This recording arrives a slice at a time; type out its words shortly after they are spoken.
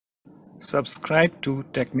Subscribe to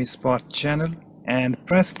TechMeSpot channel and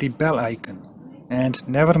press the bell icon and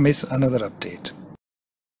never miss another update.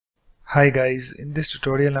 Hi guys, in this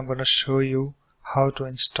tutorial I'm going to show you how to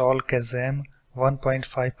install Kazam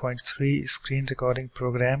 1.5.3 screen recording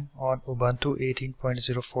program on Ubuntu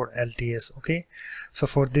 18.04 LTS. Okay, so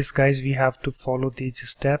for this guys we have to follow these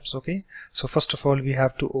steps. Okay, so first of all we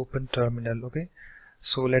have to open terminal. Okay,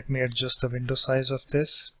 so let me adjust the window size of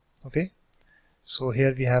this. Okay, so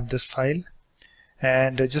here we have this file,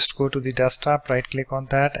 and just go to the desktop, right click on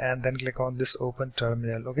that and then click on this open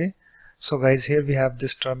terminal. Okay, so guys, here we have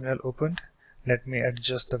this terminal opened. Let me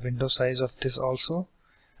adjust the window size of this also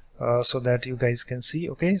so that you guys can see.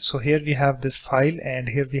 Okay, so here we have this file and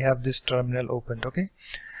here we have this terminal opened. Okay,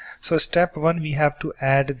 so step 1, we have to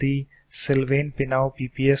add the Sylvain Pineau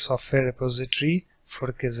PPA software repository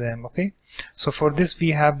for Kazam. Okay, so for this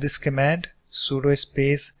we have this command sudo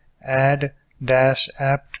space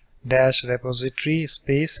add-apt-repository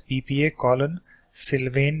space PPA colon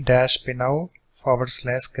Sylvain-Pineau /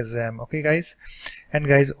 Kazam. Okay guys, and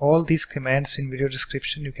guys, all these commands in video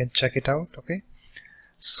description, you can check it out. Okay,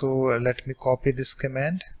 so let me copy this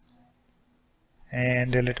command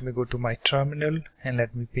and let me go to my terminal and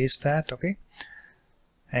let me paste that. Okay,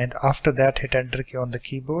 and after that hit enter key on the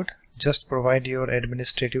keyboard. Just provide your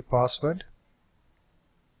administrative password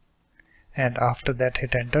and after that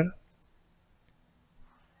hit enter.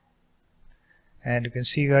 And you can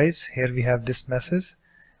see guys, here we have this message,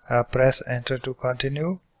 press enter to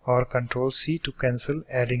continue or Ctrl C to cancel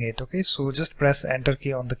adding it. Okay, so just press enter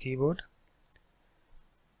key on the keyboard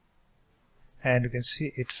and you can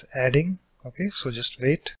see it's adding. Okay, so just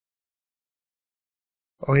wait.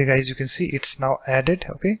 Okay guys, you can see it's now added.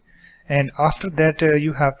 Okay, and after that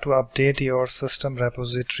you have to update your system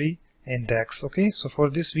repository index. Okay, so for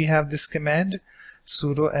this we have this command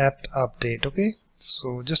sudo apt update. Okay,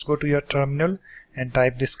 so just go to your terminal and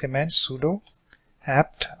type this command sudo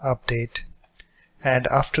apt update and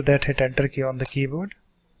after that hit enter key on the keyboard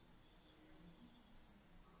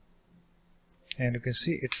and you can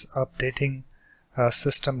see it's updating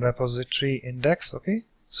system repository index. Okay,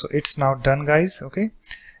 so it's now done guys. Okay,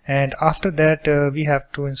 and after that we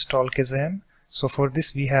have to install Kazam. So for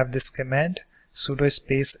this we have this command sudo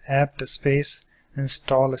space apt space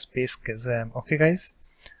install space Kazam. Okay guys,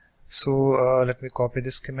 so let me copy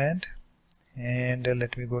this command and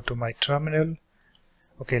let me go to my terminal.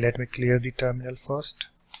 Okay, let me clear the terminal first.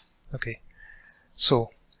 Okay,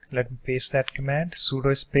 so let me paste that command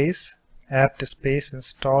sudo space apt space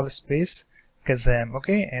install space Kazam.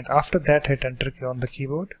 Okay, and after that hit enter key on the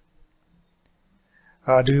keyboard.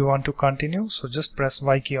 Do you want to continue? So just press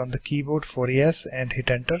Y key on the keyboard for yes and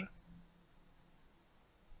hit enter.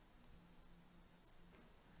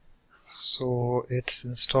 So it's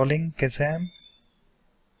installing Kazam.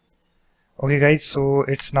 Okay guys, so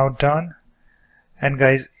it's now done. And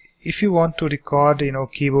guys, if you want to record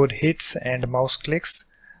keyboard hits and mouse clicks,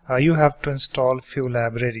 you have to install few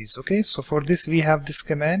libraries. Okay, so for this we have this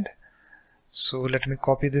command. So let me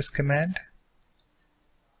copy this command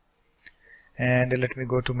and let me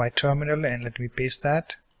go to my terminal and let me paste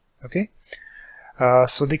that. Okay,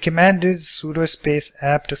 so the command is sudo space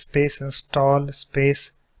apt space install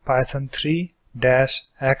space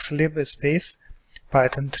python3-xlib space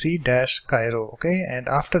python3-cairo. Okay, and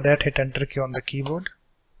after that hit enter key on the keyboard.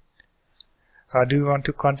 Do you want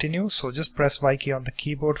to continue? So just press Y key on the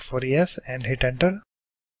keyboard for yes and hit enter.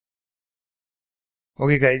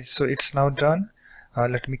 Okay guys, so it's now done.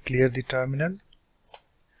 Let me clear the terminal.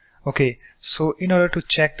 Okay, so in order to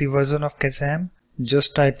check the version of Kazam,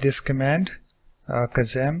 just type this command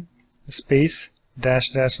Kazam space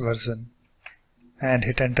 --version and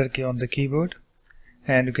hit enter key on the keyboard.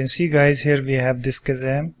 And you can see guys, here we have this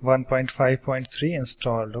Kazam 1.5.3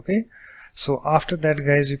 installed. Okay, so after that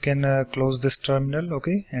guys, you can close this terminal.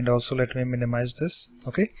 Okay, and also let me minimize this.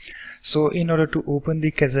 Okay, so in order to open the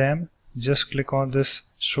Kazam, just click on this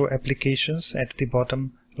show applications at the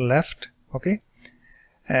bottom left. Okay,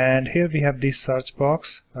 and here we have the search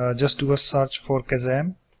box. Just do a search for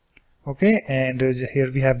Kazam. Okay, and here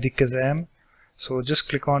we have the Kazam, so just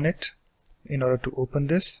click on it in order to open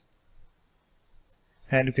this.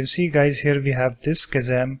 And you can see guys, here we have this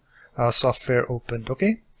Kazam software opened.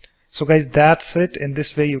 Okay, so guys, that's it. In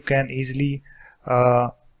this way you can easily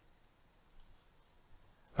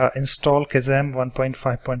install Kazam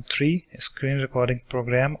 1.5.3 screen recording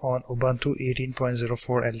program on Ubuntu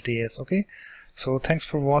 18.04 LTS. Okay, so thanks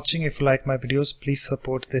for watching. If you like my videos, please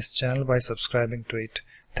support this channel by subscribing to it.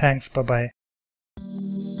 Thanks, bye bye.